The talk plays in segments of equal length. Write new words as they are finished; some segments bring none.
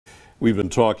We've been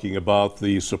talking about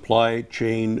the supply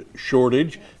chain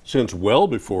shortage since well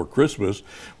before Christmas.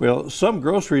 Well, some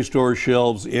grocery store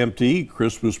shelves empty,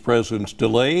 Christmas presents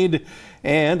delayed,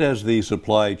 and as the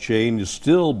supply chain is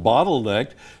still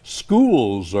bottlenecked,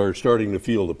 schools are starting to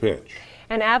feel the pinch.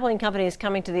 An Abilene company is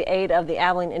coming to the aid of the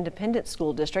Abilene Independent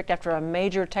School District after a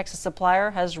major Texas supplier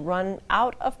has run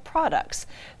out of products.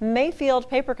 Mayfield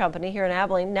Paper Company here in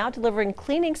Abilene now delivering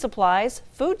cleaning supplies,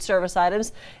 food service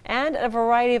items, and a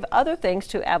variety of other things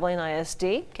to Abilene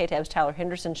ISD. KTAB's Tyler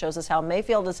Henderson shows us how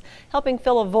Mayfield is helping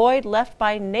fill a void left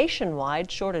by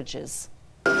nationwide shortages.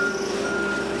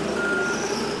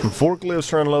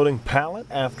 Forklifts are unloading pallet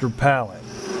after pallet,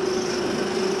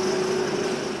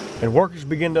 and workers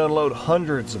begin to unload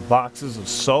hundreds of boxes of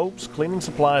soaps, cleaning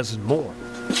supplies, and more.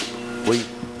 We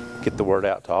get the word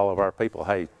out to all of our people,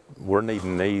 hey, we're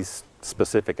needing these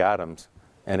specific items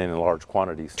and in large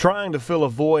quantities. Trying to fill a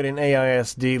void in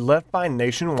AISD left by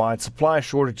nationwide supply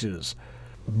shortages.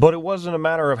 But it wasn't a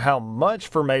matter of how much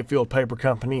for Mayfield Paper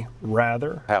Company,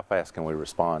 rather, how fast can we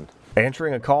respond?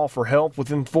 Answering a call for help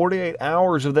within 48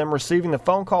 hours of them receiving the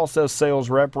phone call, says sales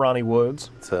rep Ronnie Woods.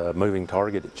 It's a moving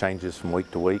target. It changes from week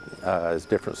to week as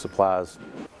different supplies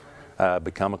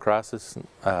become a crisis.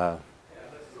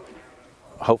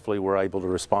 Hopefully we're able to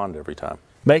respond every time.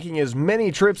 Making as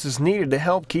many trips as needed to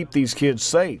help keep these kids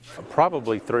safe.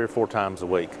 Probably 3 or 4 times a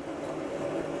week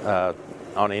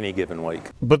on any given week.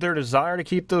 But their desire to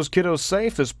keep those kiddos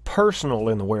safe is personal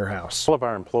in the warehouse. All of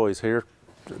our employees here,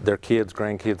 their kids,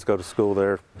 grandkids go to school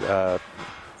there.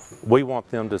 We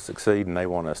want them to succeed and they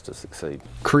want us to succeed.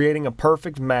 Creating a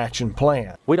perfect match and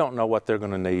plan. We don't know what they're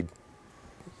going to need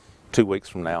 2 weeks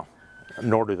from now,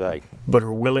 nor do they. But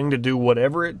are willing to do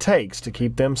whatever it takes to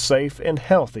keep them safe and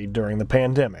healthy during the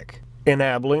pandemic. In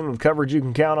Abilene, with coverage you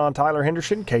can count on, Tyler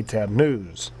Henderson, KTAB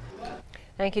News.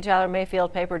 Thank you, Tyler.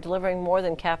 Mayfield Paper delivering more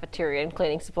than cafeteria and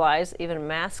cleaning supplies, even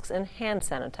masks and hand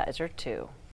sanitizer, too.